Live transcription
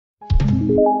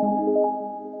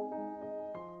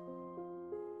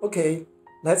Okay,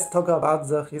 let's talk about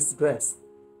the heat stress.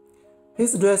 Heat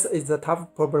stress is a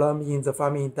tough problem in the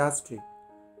farming industry.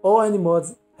 All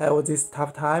animals have this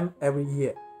tough time every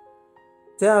year.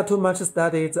 There are too much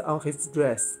studies on heat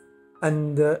stress,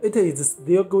 and it is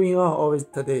still going on always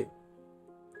today.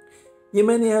 In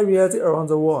many areas around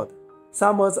the world,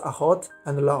 summers are hot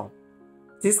and long.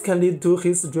 This can lead to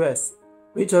heat stress,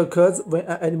 which occurs when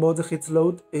an animal's heat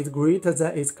load is greater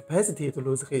than its capacity to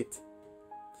lose heat.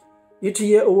 Each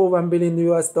year, over $1 billion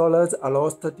are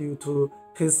lost due to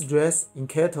heat stress in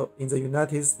cattle in the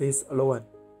United States alone.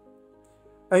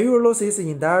 Annual losses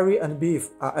in dairy and beef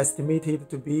are estimated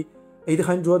to be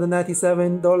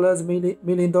 $897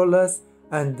 million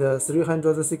and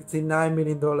 $369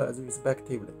 million,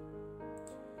 respectively.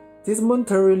 These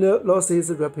monetary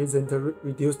losses represent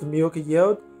reduced milk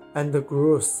yield and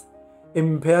growth,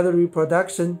 impaired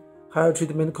reproduction, higher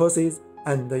treatment costs,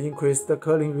 and increased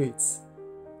culling rates.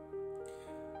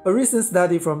 A recent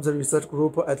study from the research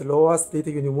group at Iowa State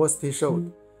University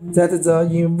showed that the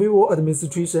in vivo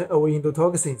administration of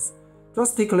endotoxins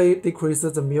drastically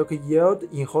decreased the milk yield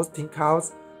in Holstein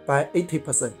cows by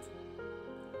 80%.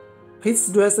 Heat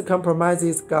stress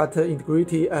compromises gut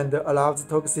integrity and allows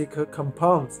toxic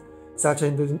compounds such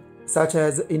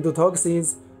as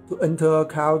endotoxins to enter a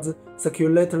cow's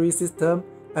circulatory system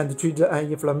and trigger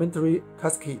an inflammatory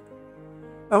cascade.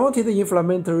 Unwanted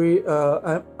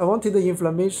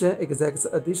inflammation exacts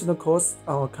additional costs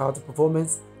on a cow's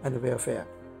performance and welfare.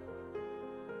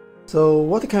 So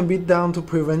what can be done to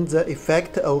prevent the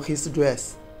effect of heat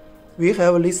stress? We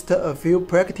have listed a few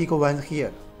practical ones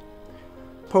here.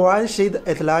 Provide shade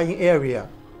at lying area,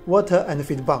 water and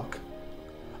feed bank.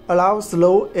 Allow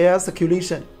slow air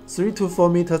circulation 3 to 4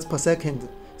 meters per second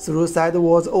through side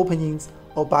walls openings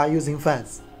or by using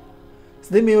fans.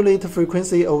 Stimulate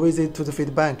frequency of visit to the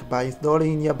feed bank by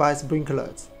installing nearby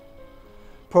sprinklers.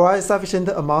 Provide sufficient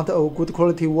amount of good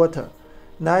quality water,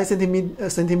 9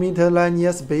 cm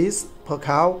linear space per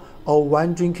cow or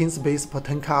 1 drinking space per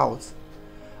 10 cows.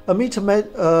 A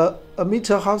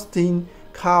mature Holstein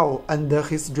cow under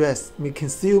heat stress may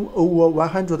consume over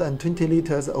 120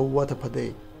 liters of water per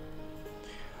day.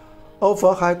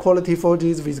 Offer high-quality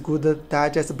forages with good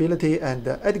digestibility and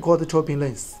adequate chopping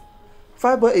length.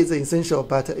 Fiber is essential,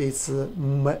 but its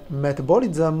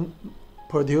metabolism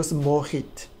produces more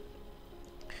heat.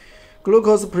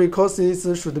 Glucose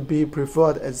precursors should be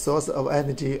preferred as source of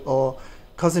energy or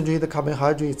concentrated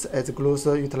carbohydrates as glucose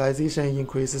utilization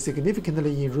increases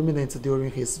significantly in ruminants during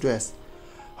heat stress.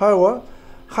 However,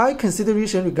 high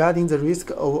consideration regarding the risk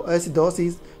of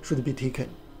acidosis should be taken.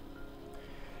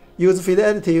 Use feed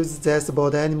additives that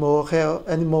support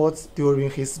animals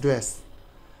during heat stress.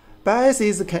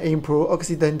 Bioacids can improve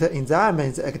oxidant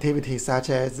enzymes activity such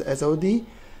as SOD,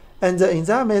 and the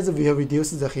enzymes will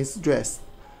reduce the heat stress.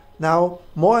 Now,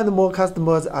 more and more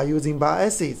customers are using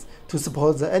bioacids to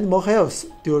support the animal health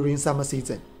during summer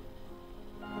season.